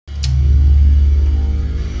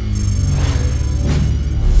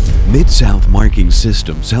Mid-South Marking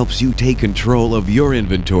Systems helps you take control of your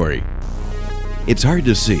inventory. It's hard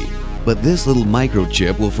to see, but this little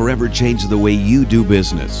microchip will forever change the way you do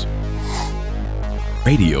business.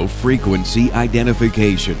 Radio Frequency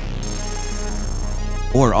Identification,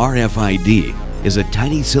 or RFID, is a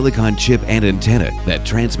tiny silicon chip and antenna that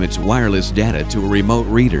transmits wireless data to a remote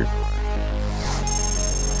reader.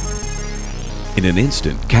 In an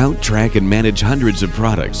instant, count, track, and manage hundreds of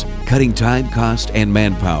products, cutting time, cost, and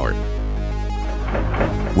manpower.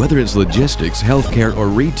 Whether it's logistics, healthcare, or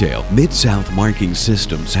retail, Mid-South Marking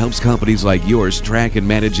Systems helps companies like yours track and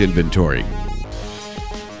manage inventory.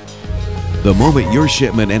 The moment your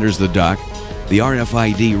shipment enters the dock, the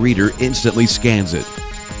RFID reader instantly scans it.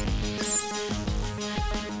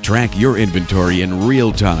 Track your inventory in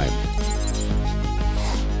real time.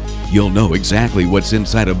 You'll know exactly what's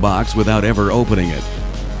inside a box without ever opening it.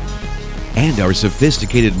 And our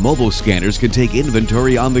sophisticated mobile scanners can take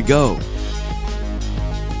inventory on the go.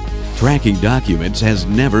 Tracking documents has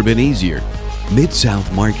never been easier.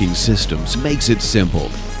 Mid-South Marking Systems makes it simple,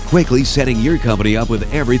 quickly setting your company up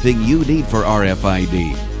with everything you need for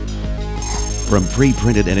RFID. From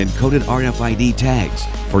pre-printed and encoded RFID tags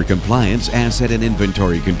for compliance, asset, and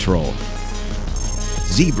inventory control.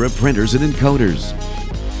 Zebra printers and encoders.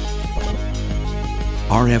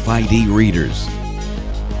 RFID readers,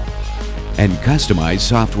 and customized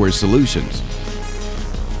software solutions.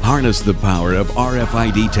 Harness the power of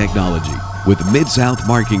RFID technology with Mid-South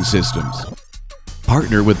Marking Systems.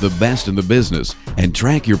 Partner with the best in the business and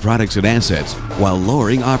track your products and assets while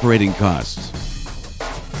lowering operating costs.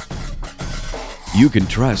 You can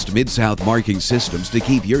trust Mid-South Marking Systems to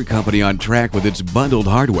keep your company on track with its bundled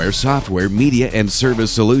hardware, software, media, and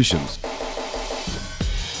service solutions.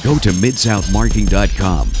 Go to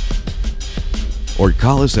midsouthmarking.com or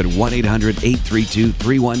call us at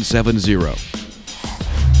 1-800-832-3170.